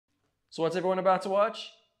So what's everyone about to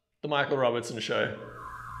watch? The Michael Robertson Show.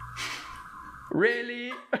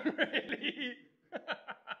 Really? Really?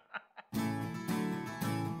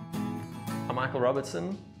 I'm Michael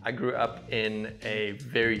Robertson. I grew up in a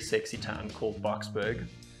very sexy town called Boksburg.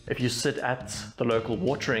 If you sit at the local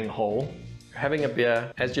watering hole, having a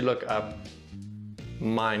beer, as you look up,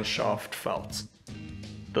 mine shaft felt.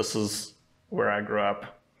 This is where I grew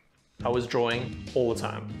up. I was drawing all the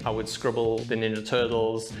time. I would scribble the Ninja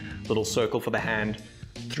Turtles, little circle for the hand,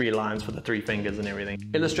 3 lines for the 3 fingers and everything.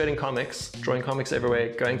 Illustrating comics, drawing comics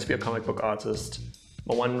everywhere, going to be a comic book artist.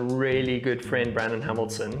 My one really good friend, Brandon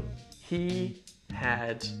Hamilton, he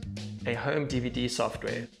had a home DVD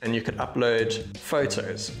software and you could upload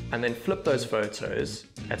photos and then flip those photos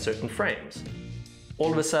at certain frames.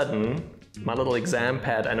 All of a sudden, my little exam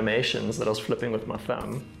pad animations that I was flipping with my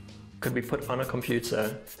thumb could be put on a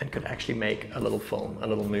computer and could actually make a little film, a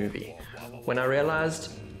little movie. When I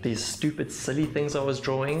realized these stupid, silly things I was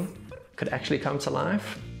drawing could actually come to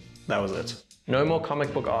life, that was it. No more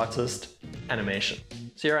comic book artist, animation.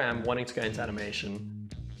 So here I am wanting to go into animation.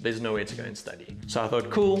 There's nowhere to go and study. So I thought,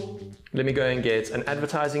 cool, let me go and get an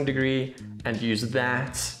advertising degree and use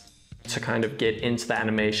that to kind of get into the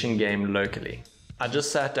animation game locally. I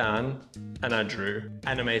just sat down and I drew,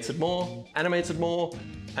 animated more,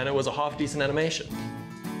 and it was a half decent animation.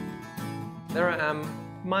 There I am,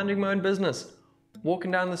 minding my own business, walking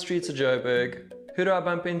down the streets of Joburg. Who do I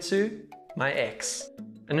bump into? My ex.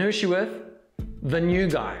 And who's she with? The new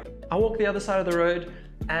guy. I walk the other side of the road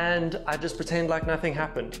and I just pretend like nothing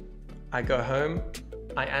happened. I go home,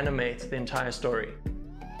 I animate the entire story.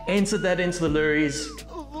 Entered that into the lorries,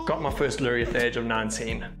 got my first lorry at the age of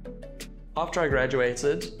 19. After I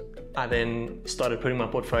graduated, I then started putting my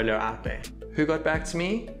portfolio out there. Who got back to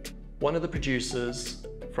me? One of the producers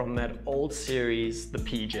from that old series, The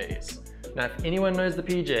PJs. Now, if anyone knows The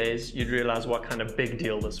PJs, you'd realize what kind of big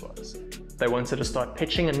deal this was. They wanted to start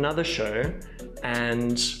pitching another show,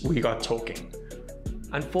 and we got talking.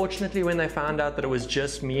 Unfortunately, when they found out that it was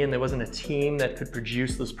just me and there wasn't a team that could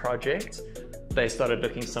produce this project, they started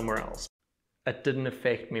looking somewhere else. It didn't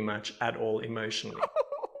affect me much at all emotionally.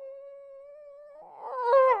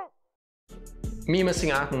 Me missing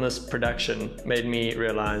out on this production made me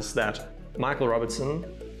realize that Michael Robertson,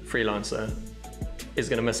 freelancer, is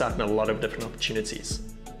going to miss out on a lot of different opportunities.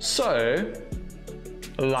 So,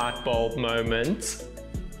 light bulb moment,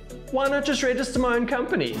 why not just register my own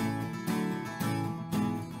company?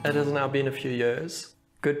 It has now been a few years.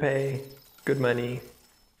 Good pay, good money,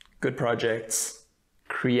 good projects.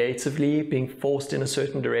 Creatively being forced in a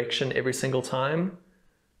certain direction every single time,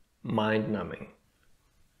 mind-numbing.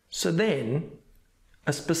 So then,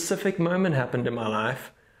 a specific moment happened in my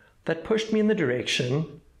life that pushed me in the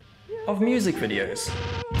direction of music videos.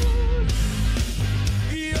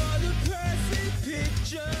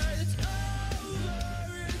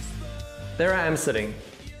 There I am sitting,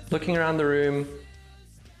 looking around the room.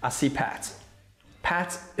 I see Pat.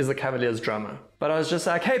 Pat is the Cavaliers drummer. But I was just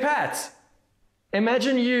like, hey Pat,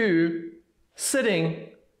 imagine you sitting,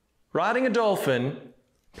 riding a dolphin,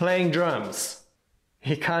 playing drums.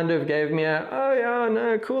 He kind of gave me a, oh yeah,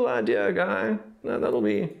 no, cool idea, guy. No, that'll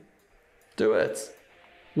be, do it.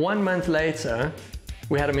 1 month later,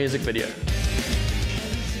 we had a music video.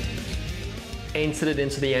 Entered it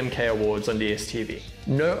into the MK Awards on DSTV.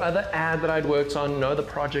 No other ad that I'd worked on, no other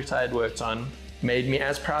project I had worked on, made me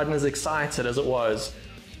as proud and as excited as it was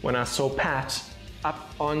when I saw Pat up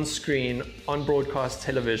on screen, on broadcast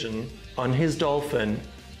television, on his dolphin,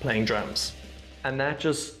 playing drums. And that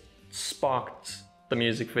just sparked the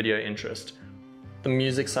music video interest. The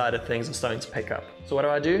music side of things are starting to pick up. So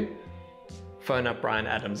what do? Phone up Brian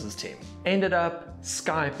Adams' team. Ended up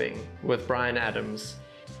Skyping with Brian Adams,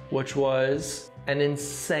 which was an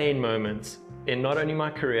insane moment in not only my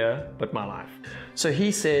career, but my life. So he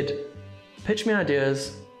said, pitch me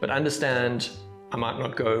ideas, but understand I might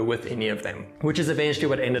not go with any of them, which is eventually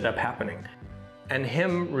what ended up happening. And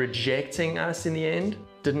him rejecting us in the end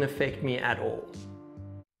didn't affect me at all.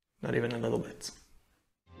 Not even a little bit.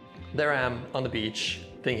 There I am on the beach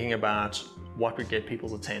thinking about what would get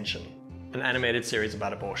people's attention. An animated series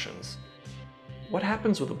about abortions. What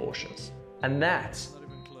happens with abortions? And that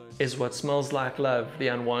is what Smells Like Love, the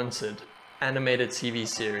Unwanted animated TV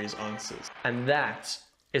series answers. And that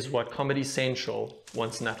is what Comedy Central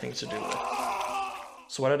wants nothing to do with.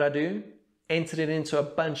 So what did I do? Entered it into a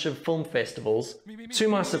bunch of film festivals. To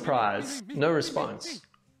my surprise, no response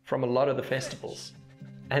from a lot of the festivals.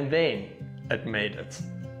 And then it made it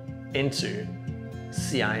into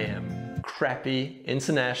CIM, Crappy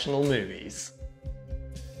International Movies.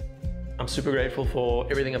 I'm super grateful for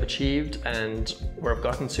everything I've achieved and where I've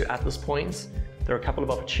gotten to at this point. There are a couple of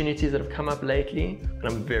opportunities that have come up lately, and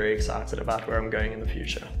I'm very excited about where I'm going in the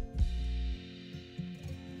future.